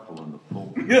comfortable in the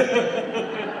pulpit.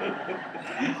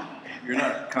 You're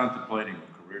not contemplating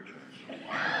a career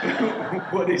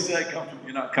change. What did he say, comfortable?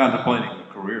 You're not contemplating a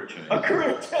career change. A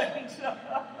career change.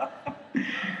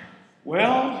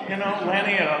 Well, you know,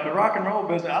 Lanny, the rock and roll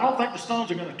business, I don't think the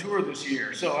Stones are going to tour this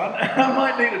year, so I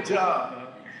might need a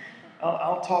job.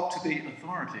 I'll talk to the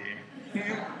authority.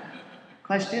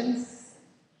 Questions?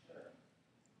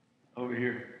 Over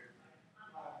here.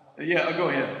 Yeah, go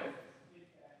ahead.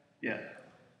 Yeah,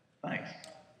 thanks.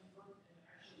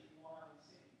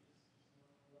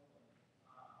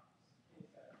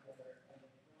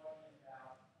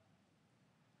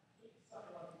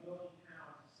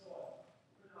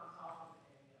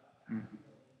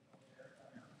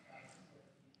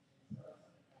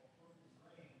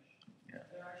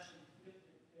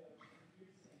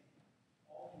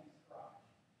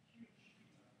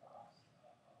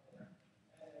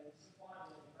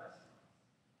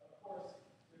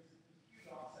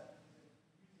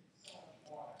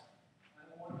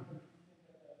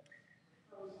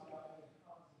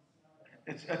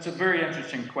 It's a very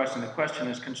interesting question. The question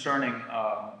is concerning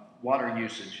water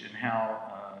usage and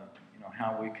how, you know,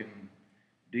 how we can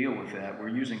deal with that. We're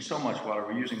using so much water.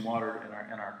 We're using water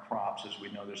in our crops, as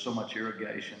we know. There's so much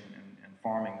irrigation and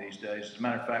farming these days. As a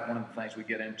matter of fact, one of the things we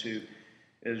get into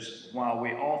is, while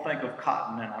we all think of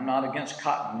cotton, and I'm not against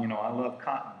cotton, you know, I love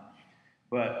cotton,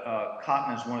 but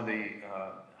cotton is one of the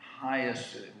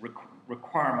highest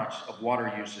requirements of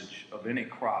water usage of any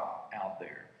crop out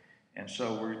there. And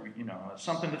so you know, it's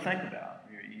something to think about.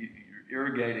 You're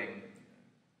irrigating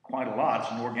quite a lot.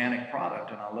 It's an organic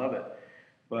product, and I love it.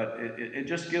 But it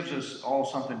just gives us all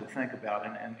something to think about.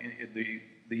 And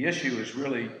the issue is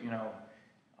really, you know,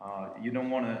 you don't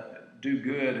want to do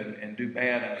good and do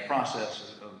bad in the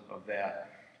process of that.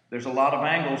 There's a lot of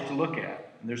angles to look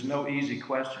at, and there's no easy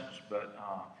questions. But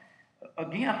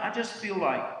again, I just feel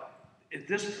like, at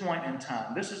this point in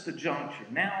time, this is the juncture.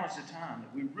 Now is the time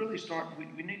that we really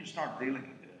we need to start dealing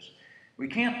with this. We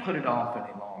can't put it off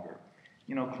any longer.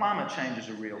 You know, climate change is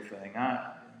a real thing.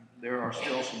 There are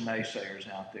still some naysayers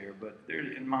out there, but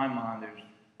in my mind, there's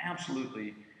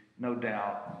absolutely no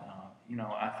doubt. You know,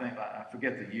 I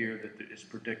forget the year that it's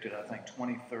predicted, I think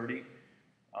 2030,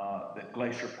 that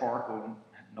Glacier Park will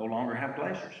no longer have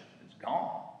glaciers. It's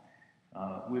gone.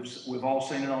 We've all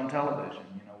seen it on television.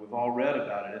 You know, we've all read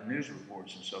about it in news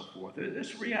reports and so forth.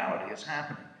 It's reality. It's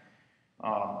happening.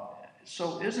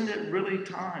 So isn't it really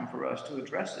time for us to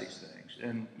address these things?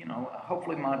 And, you know,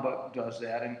 hopefully my book does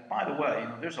that. And by the way, you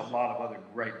know, there's a lot of other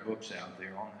great books out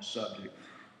there on this subject.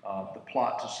 The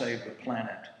Plot to Save the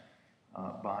Planet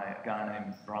by a guy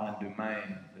named Brian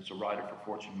Dumaine, that's a writer for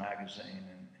Fortune magazine.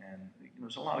 And you know,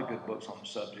 there's a lot of good books on the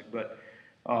subject. But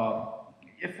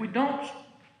if we don't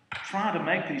try to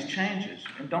make these changes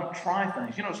and don't try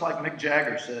things. You know, it's like Mick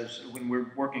Jagger says when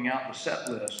we're working out the set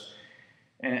list,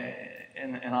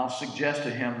 and I'll suggest to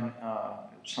him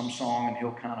some song, and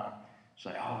he'll kind of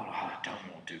say, "Oh, I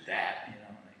don't want to do that," you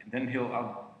know. And then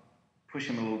I'll push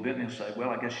him a little bit, and he'll say, "Well,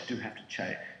 I guess you do have to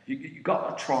change. You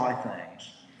got to try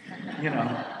things, you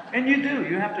know." And you do.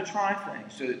 You have to try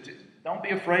things. So don't be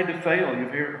afraid to fail.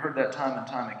 You've heard that time and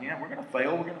time again. We're going to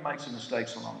fail. We're going to make some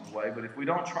mistakes along the way. But if we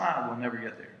don't try, we'll never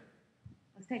get there.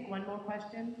 Let's take one more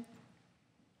question.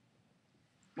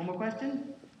 One more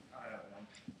question? I have one.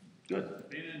 Good.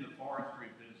 Being in the forestry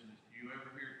business, do you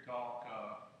ever hear talk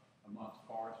amongst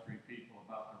forestry people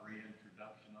about the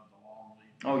reintroduction of the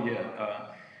longleaf? Oh, yeah.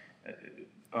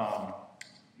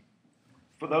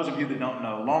 For those of you that don't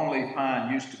know, longleaf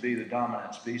pine used to be the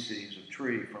dominant species of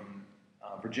tree from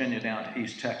Virginia down to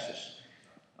East Texas.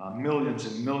 Millions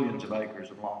and millions of acres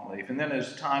of longleaf. And then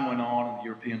as time went on and the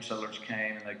European settlers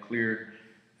came and they cleared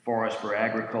forests for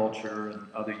agriculture and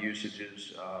other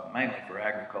usages, mainly for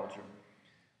agriculture.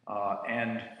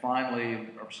 And finally,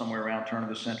 somewhere around turn of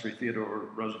the century, Theodore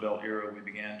Roosevelt era, we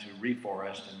began to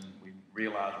reforest, and we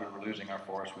realized we were losing our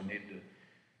forests. We needed to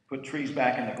put trees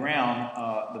back in the ground.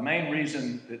 The main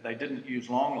reason that they didn't use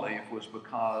longleaf was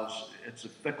because it's a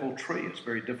fickle tree. It's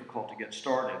very difficult to get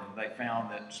started. And they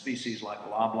found that species like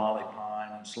loblolly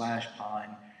pine and slash pine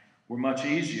were much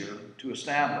easier to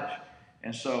establish.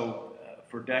 And so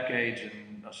for decades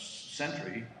and a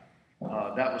century,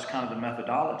 that was kind of the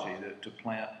methodology to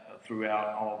plant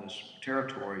throughout all this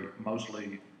territory,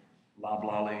 mostly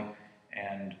loblolly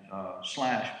and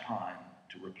slash pine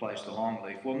to replace the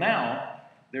longleaf. Well, now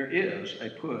there is a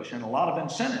push and a lot of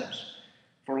incentives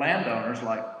for landowners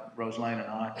like Rose Lane and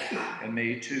I and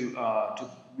me to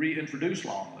reintroduce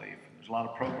longleaf. There's a lot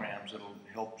of programs that'll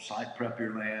help site prep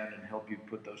your land and help you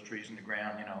put those trees in the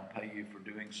ground, you know, pay you for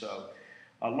doing so.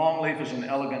 Longleaf is an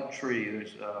elegant tree.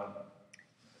 There's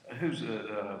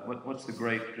what's the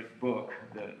great book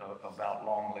about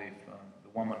longleaf? The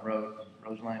woman wrote.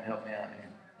 Rose Lane, help me out here.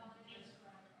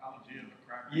 Ecology of a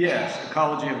Cracker. Yes,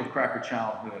 Ecology of a Cracker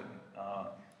Childhood.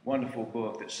 Wonderful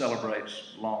book that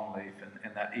celebrates longleaf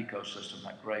and that ecosystem,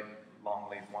 that great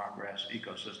longleaf wiregrass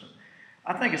ecosystem.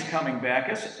 I think it's coming back.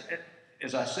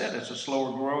 As I said, it's a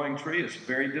slower growing tree. It's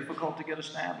very difficult to get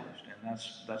established, and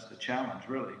that's the challenge,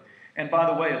 really. And by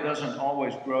the way, it doesn't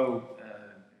always grow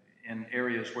in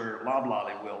areas where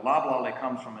loblolly will. Loblolly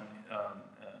comes from a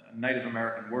Native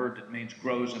American word that means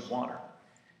grows in water.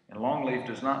 And longleaf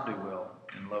does not do well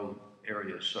in low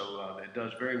areas, so it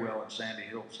does very well in sandy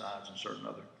hillsides and certain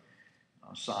other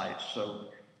sites. So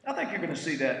I think you're going to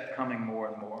see that coming more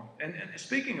and more. And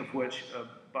speaking of which,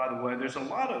 by the way, there's a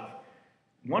lot of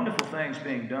wonderful things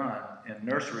being done in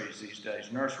nurseries these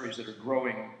days, nurseries that are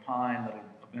growing pine that will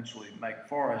eventually make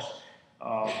forests.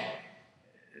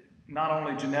 Not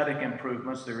only genetic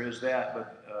improvements, there is that,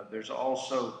 but there's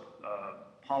also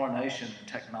pollination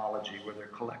technology where they're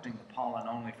collecting the pollen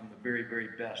only from the very, very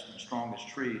best and strongest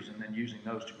trees and then using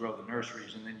those to grow the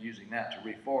nurseries and then using that to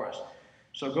reforest.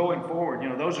 So going forward, you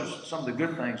know, those are some of the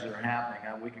good things that are happening.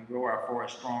 We can grow our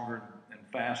forests stronger and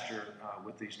faster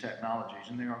with these technologies,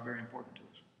 and they are very important to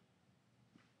us.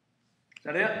 Is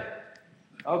that it?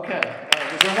 Okay.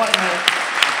 Was there 1 minute?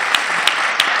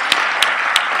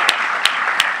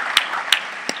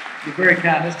 You're very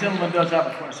kind. This gentleman does have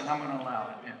a question. I'm going to allow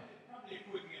it. Yeah. Probably a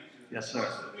quick answer. Yes, sir.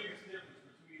 What's the biggest difference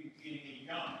between being a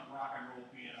young rock and roll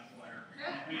piano player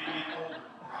and being an older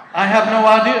rock and roll? I have no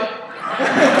idea.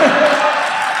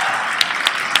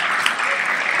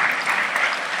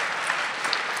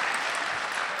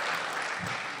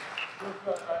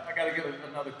 I got to give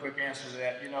another quick answer to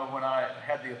that. You know, when I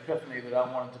had the epiphany that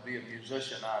I wanted to be a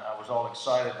musician, I was all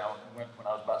excited. And when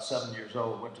I was about 7 years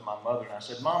old, went to my mother and I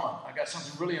said, "Mama, I got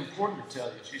something really important to tell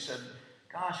you." She said,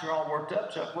 "Gosh, you're all worked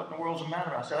up, Chuck. What in the world's the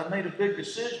matter?" I said, "I made a big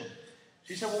decision."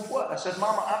 She said, "Well, what?" I said,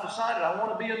 "Mama, I've decided I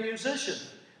want to be a musician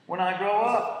when I grow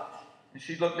up." And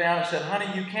she looked down and said,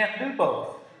 "Honey, you can't do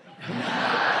both."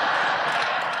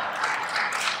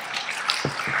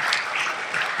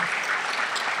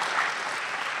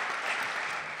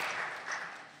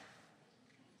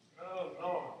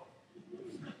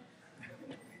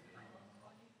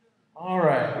 All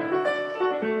right. You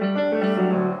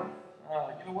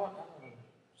know what? I'm going to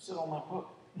sit on my book.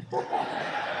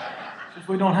 Since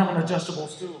we don't have an adjustable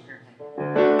stool here.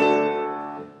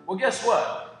 Well, guess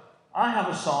what? I have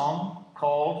a song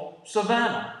called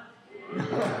Savannah.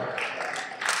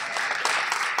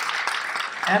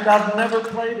 And I've never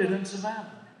played it in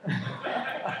Savannah.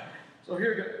 So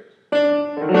here it goes.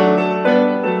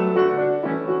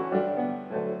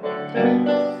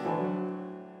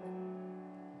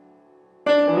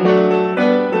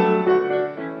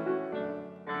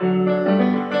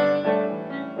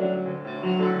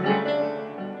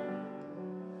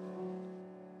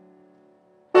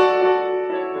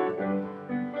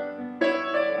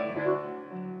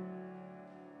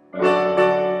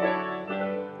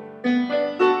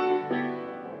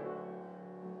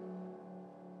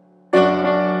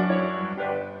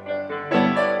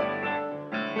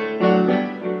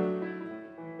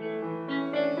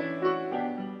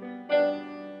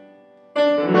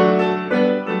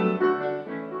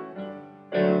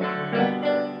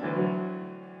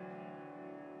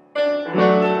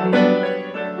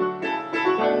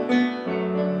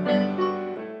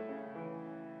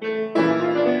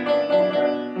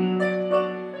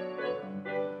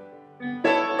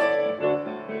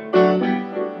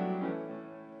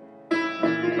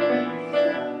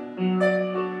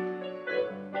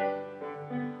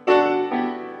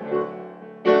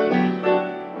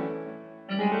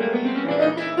 Thank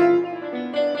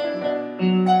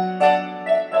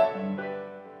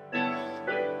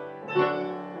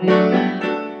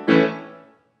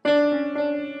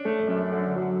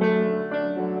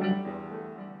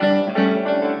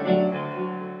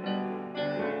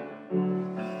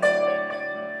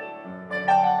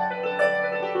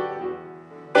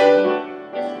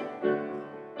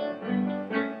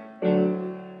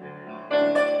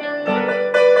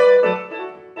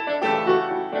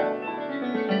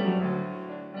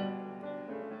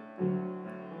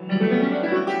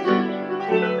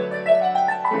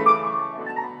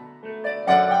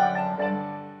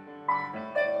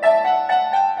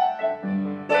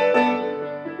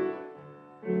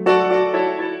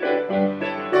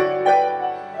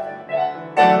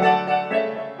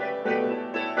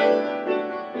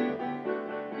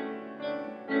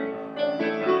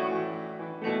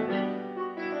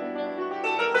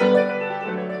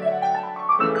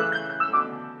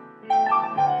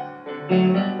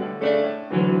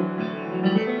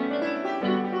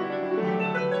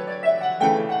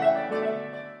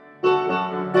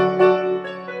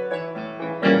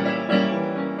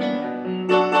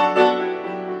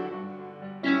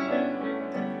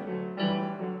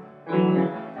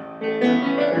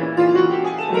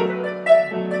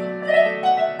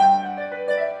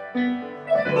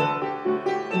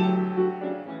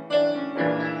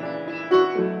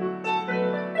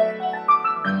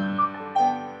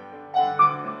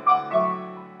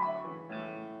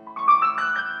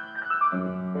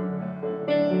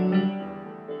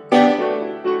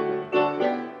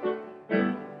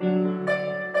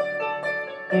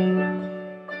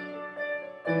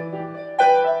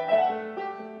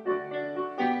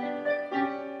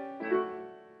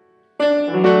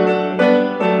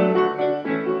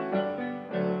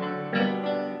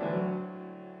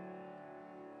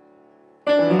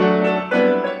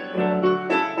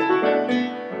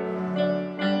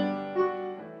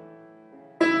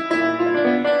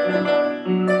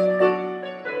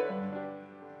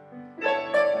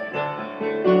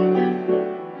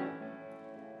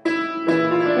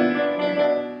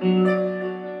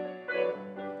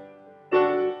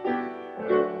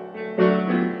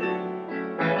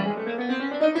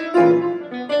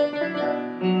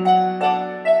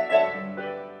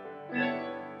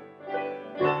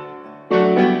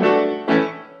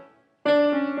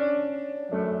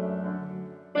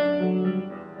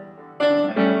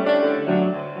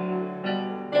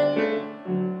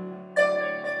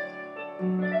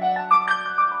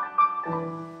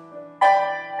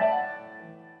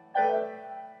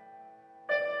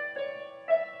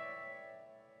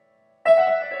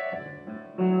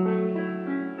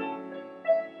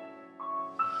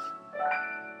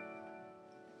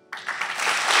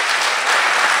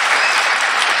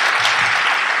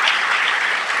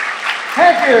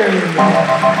you.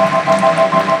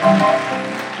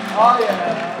 Oh,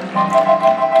 yeah.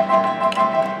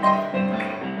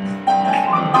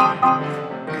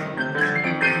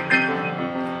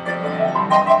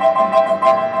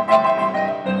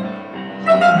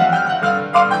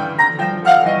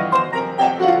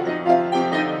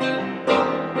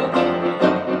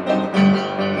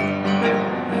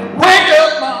 Wake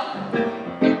up, mom.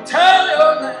 Turn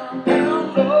your lamp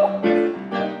down low.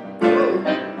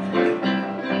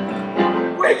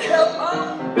 Wake up,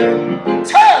 mom.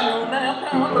 Turn your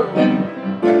lamp down low.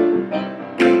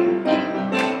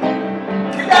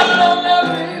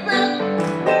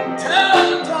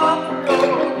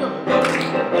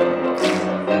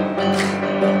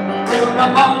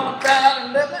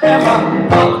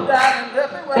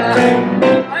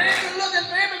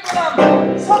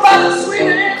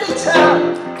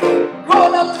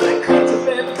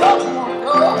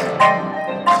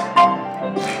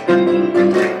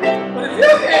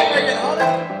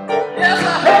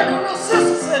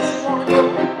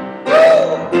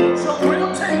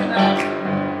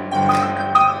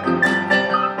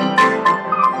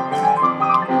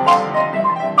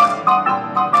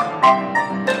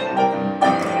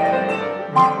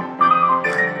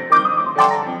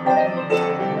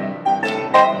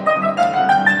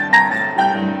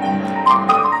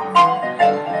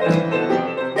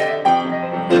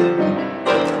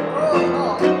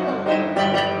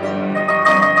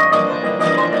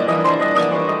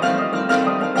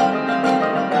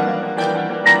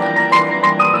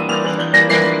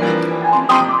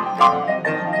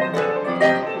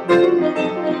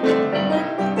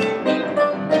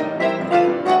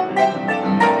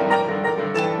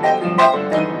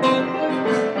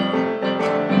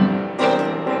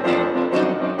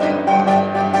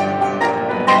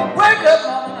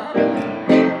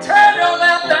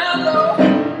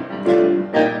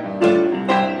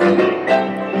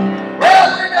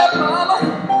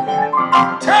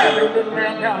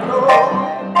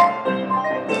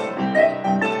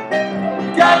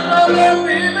 little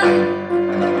baby,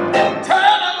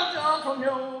 turn Uncle John from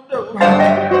your door.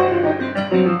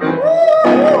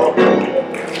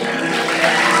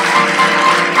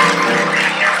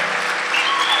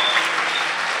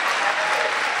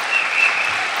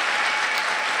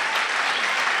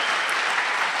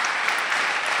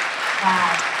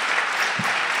 Wow.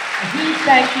 A huge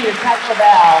thank you, Chuck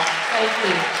Leavell. Thank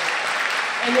you.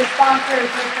 And your sponsor is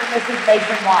Mr. and Mrs.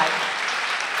 Mason White.